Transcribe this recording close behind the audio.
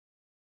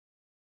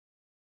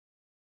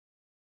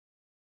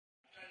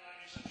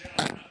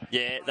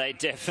Yeah, they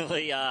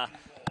definitely are.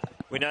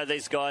 We know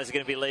these guys are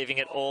going to be leaving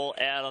it all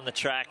out on the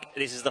track.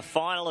 This is the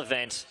final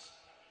event.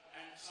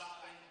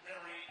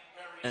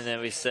 And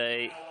then we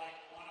see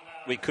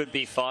we could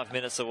be 5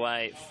 minutes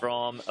away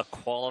from a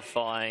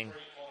qualifying.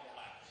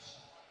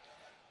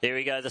 Here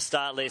we go, the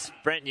start list.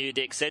 Brent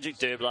Newdick, Cedric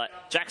Dubler,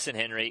 Jackson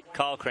Henry,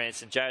 Kyle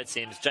Cranston, Jared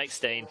Sims, Jake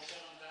Steen,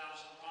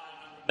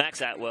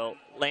 Max Atwell,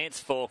 Lance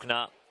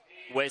Faulkner,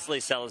 Wesley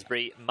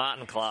Salisbury,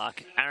 Martin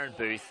Clark, Aaron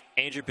Booth,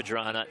 Andrew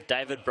Padrana,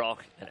 David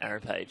Brock, and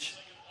Aaron Page.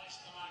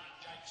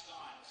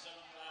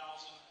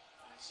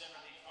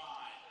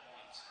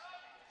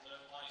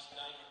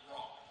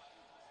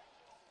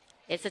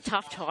 It's a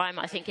tough time,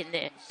 I think, in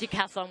the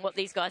decathlon, what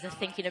these guys are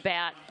thinking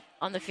about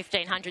on the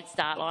 1500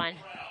 start line.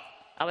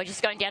 Oh, we're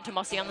just going down to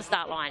Mossy on the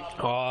start line.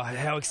 Oh,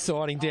 how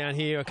exciting down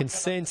here. I can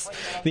sense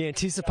the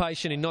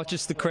anticipation in not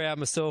just the crowd,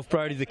 myself,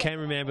 Brody, the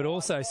cameraman, but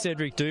also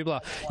Cedric Dubler.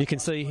 You can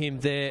see him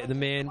there, the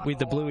man with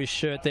the bluish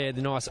shirt there,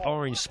 the nice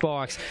orange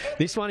spikes.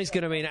 This one is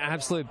going to be an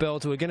absolute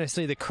belter. We're going to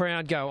see the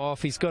crowd go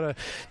off. He's got to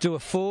do a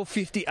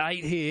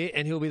 4:58 here,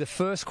 and he'll be the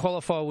first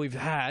qualifier we've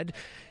had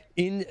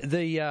in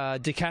the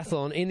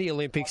decathlon, in the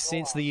Olympics,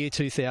 since the year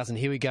 2000.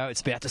 Here we go. It's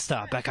about to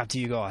start. Back up to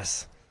you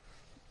guys.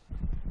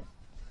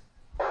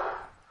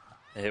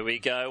 There we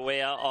go. We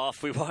are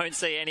off. We won't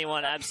see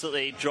anyone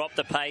absolutely drop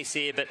the pace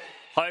here, but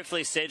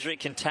hopefully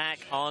Cedric can tack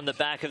on the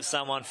back of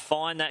someone,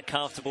 find that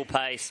comfortable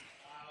pace.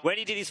 When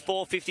he did his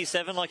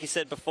 4:57, like he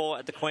said before,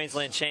 at the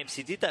Queensland Champs,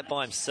 he did that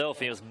by himself.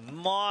 He was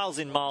miles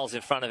and miles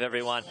in front of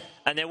everyone,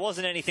 and there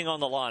wasn't anything on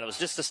the line. It was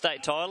just a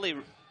state title. He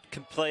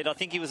complete, I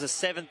think he was a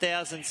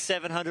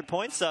 7,700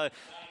 points, so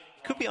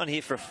could be on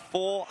here for a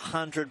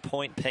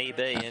 400-point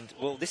PB, and,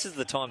 well, this is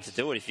the time to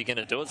do it if you're going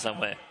to do it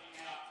somewhere.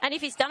 And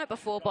if he's done it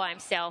before by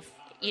himself,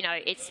 you know,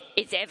 it's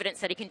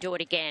evidence that he can do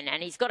it again,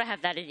 and he's got to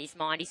have that in his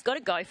mind. He's got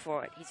to go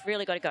for it. He's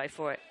really got to go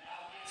for it.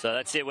 So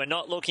that's it. We're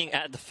not looking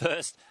at the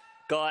first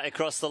guy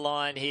across the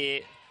line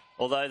here,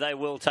 although they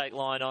will take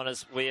line on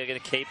us. We are going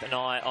to keep an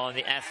eye on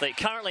the athlete.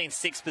 Currently in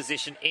 6th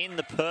position in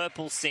the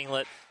purple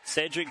singlet,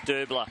 Cedric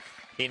Dubler.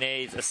 He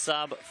needs a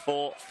sub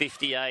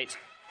 4:58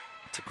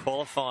 to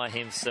qualify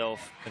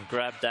himself and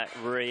grab that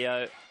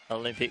Rio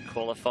Olympic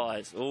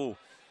qualifiers. Ooh.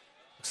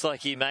 Looks like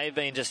he may have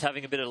been just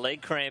having a bit of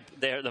leg cramp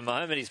there at the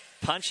moment. He's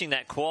punching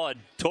that quad,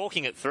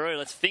 talking it through.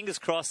 Let's fingers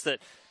crossed that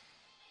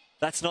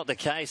that's not the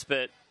case,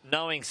 but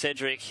knowing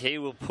Cedric, he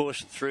will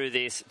push through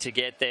this to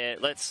get there.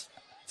 Let's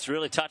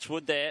really touch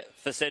wood there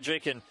for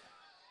Cedric, and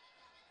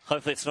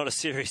hopefully it's not a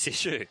serious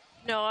issue.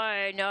 No,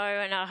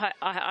 and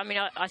I mean,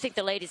 I think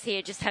the leaders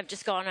here have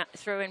just gone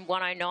through in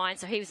 109,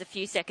 so he was a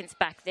few seconds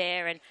back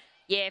there, and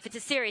yeah, if it's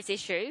a serious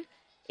issue,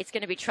 it's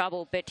going to be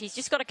trouble, but he's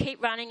just got to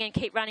keep running and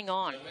keep running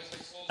on.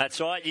 That's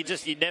right.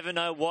 You never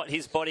know what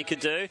his body could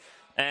do,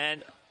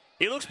 and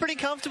he looks pretty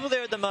comfortable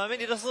there at the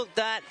moment. He doesn't look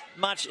that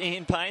much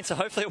in pain, so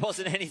hopefully it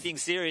wasn't anything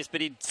serious,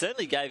 but he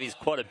certainly gave his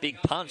quite a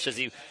big punch as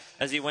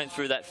he went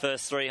through that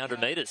first 300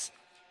 metres.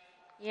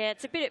 Yeah,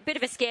 it's a bit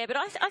of a scare, but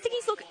I think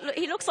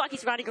he looks like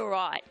he's running all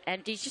right,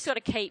 and he's just got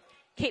to keep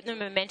the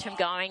momentum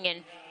going,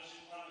 and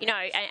you know,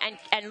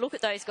 and look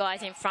at those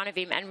guys in front of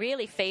him and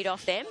really feed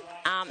off them,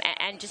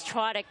 and just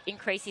try to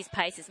increase his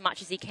pace as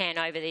much as he can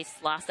over this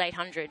last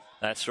 800.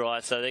 That's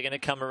right. So they're going to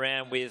come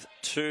around with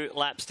 2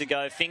 laps to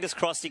go. Fingers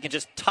crossed he can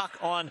just tuck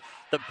on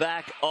the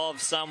back of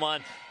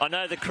someone. I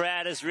know the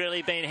crowd has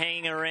really been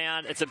hanging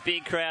around. It's a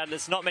big crowd.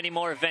 There's not many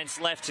more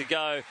events left to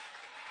go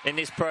in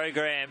this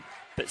program,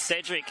 but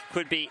Cedric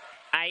could be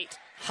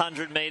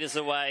 800 metres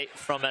away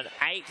from an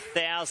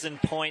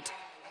 8,000-point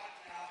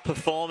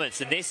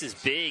performance, and this is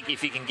big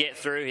if he can get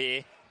through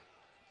here.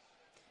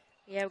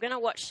 Yeah, we're going to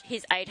watch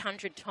his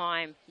 800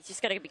 time. He's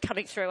just going to be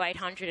coming through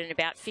 800 in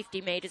about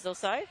 50 metres or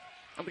so. And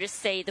we'll just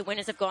see the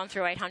winners have gone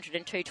through 800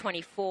 and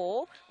 2:24,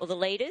 or the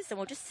leaders, and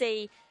we'll just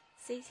see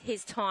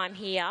his time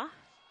here.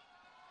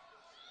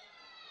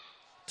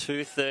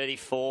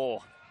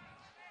 2:34.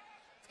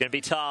 It's going to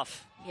be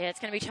tough. Yeah, it's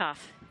going to be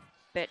tough,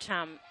 but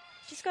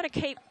just got to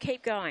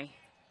keep going.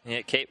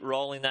 Yeah, keep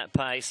rolling that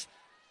pace.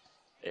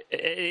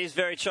 It is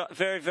very,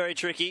 very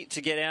tricky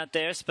to get out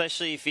there,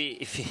 especially if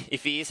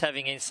he is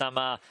having some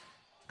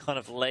kind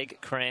of leg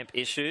cramp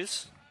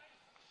issues.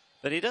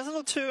 But he doesn't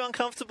look too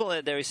uncomfortable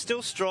out there. He's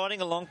still striding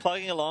along,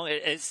 plugging along.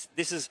 It's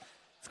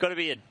got to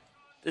be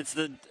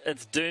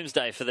it's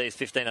doomsday for these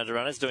 1500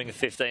 runners doing a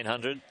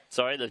 1500.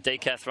 Sorry, the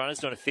decath runners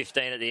doing a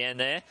 15 at the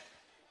end there.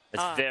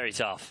 It's very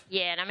tough.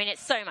 Yeah, and I mean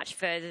it's so much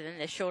further than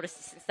the shortest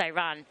distance they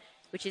run,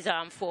 which is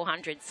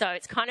 400. So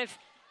it's kind of.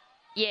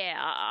 Yeah,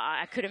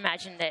 I could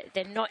imagine that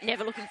they're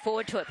never looking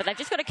forward to it, but they've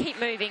just got to keep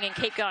moving and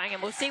keep going,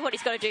 and we'll see what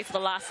he's got to do for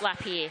the last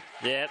lap here.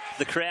 Yeah,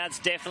 the crowd's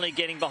definitely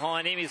getting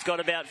behind him. He's got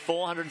about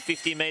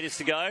 450 metres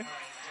to go,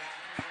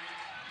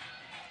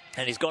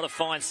 and he's got to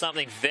find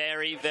something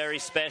very, very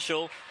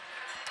special.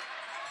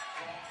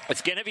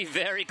 It's going to be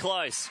very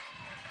close.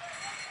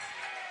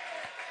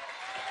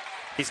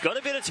 He's got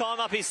a bit of time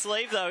up his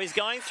sleeve, though. He's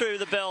going through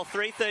the bell,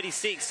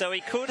 3:36, so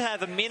he could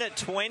have a minute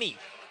 20.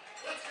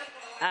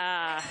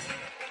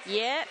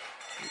 Yeah.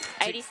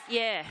 80,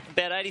 yeah.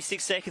 About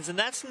 86 seconds, and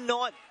that's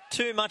not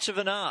too much of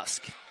an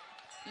ask.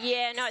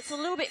 Yeah, no, it's a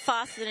little bit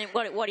faster than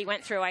what he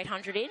went through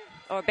 800 in,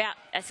 or about,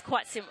 it's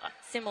quite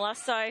similar.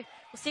 So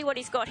we'll see what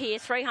he's got here.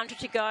 300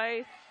 to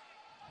go.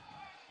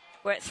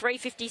 We're at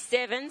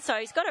 3:57, so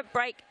he's got to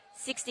break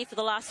 60 for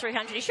the last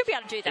 300. He should be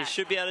able to do that. He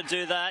should be able to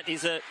do that.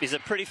 He's a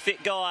pretty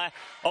fit guy.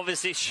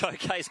 Obviously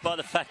showcased by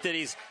the fact that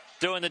he's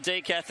doing the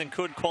decathlon and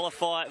could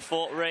qualify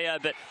for Rio.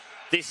 But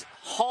this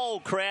whole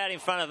crowd in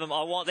front of him,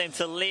 I want them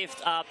to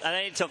lift up. And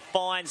they need to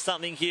find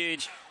something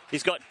huge.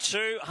 He's got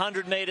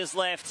 200 metres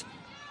left.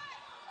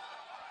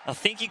 I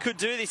think he could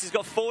do this. He's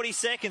got 40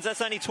 seconds.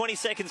 That's only 20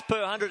 seconds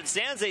per 100. It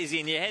sounds easy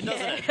in your head,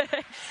 doesn't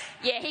it?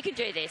 Yeah, he can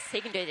do this.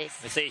 He can do this.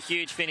 We see a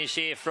huge finish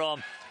here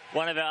from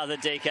one of our other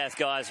decath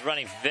guys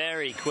running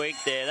very quick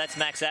there. That's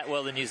Max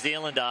Atwell, the New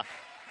Zealander.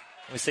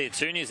 We see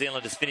 2 New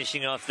Zealanders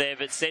finishing off there,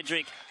 but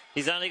Cedric,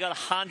 he's only got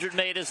 100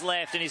 metres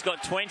left and he's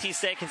got 20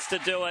 seconds to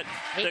do it.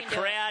 The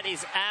crowd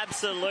is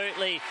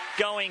absolutely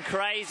going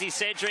crazy.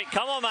 Cedric,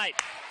 come on, mate.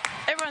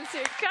 Everyone's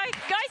here. Go,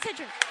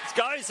 Cedric. Let's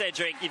go,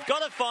 Cedric. You've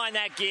got to find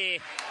that gear.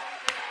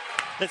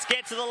 Let's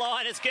get to the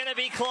line. It's going to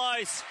be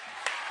close.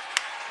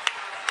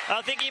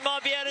 I think he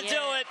might be able to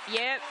do it.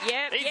 Yep.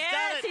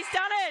 He's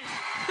done it.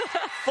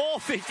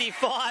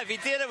 4:55. He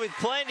did it with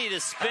plenty to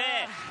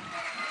spare.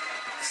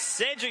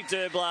 Cedric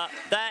Dubler,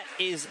 that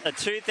is a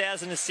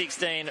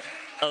 2016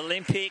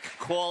 Olympic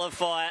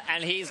qualifier,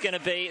 and he's going to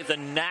be the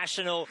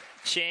national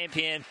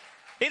champion.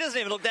 He doesn't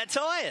even look that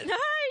tired. No,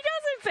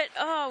 he doesn't, but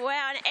oh,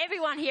 wow. And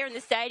everyone here in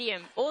the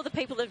stadium, all the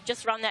people that have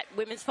just run that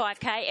women's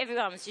 5K,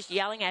 everyone was just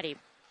yelling at him.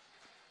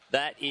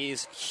 That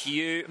is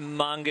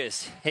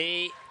humongous.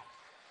 He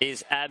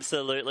is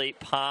absolutely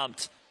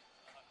pumped.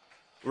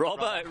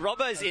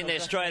 Robbo's in there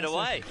straight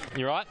away.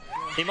 You're right.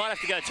 He might have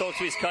to go talk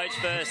to his coach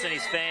first and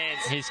his fans.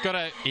 He's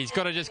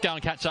got to just go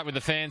and catch up with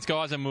the fans,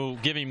 guys, and we'll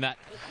give him that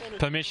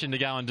permission to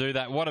go and do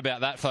that. What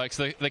about that, folks?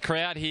 The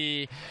crowd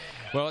here,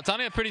 well, it's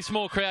only a pretty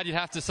small crowd, you'd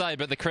have to say,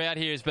 but the crowd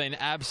here has been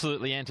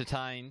absolutely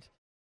entertained.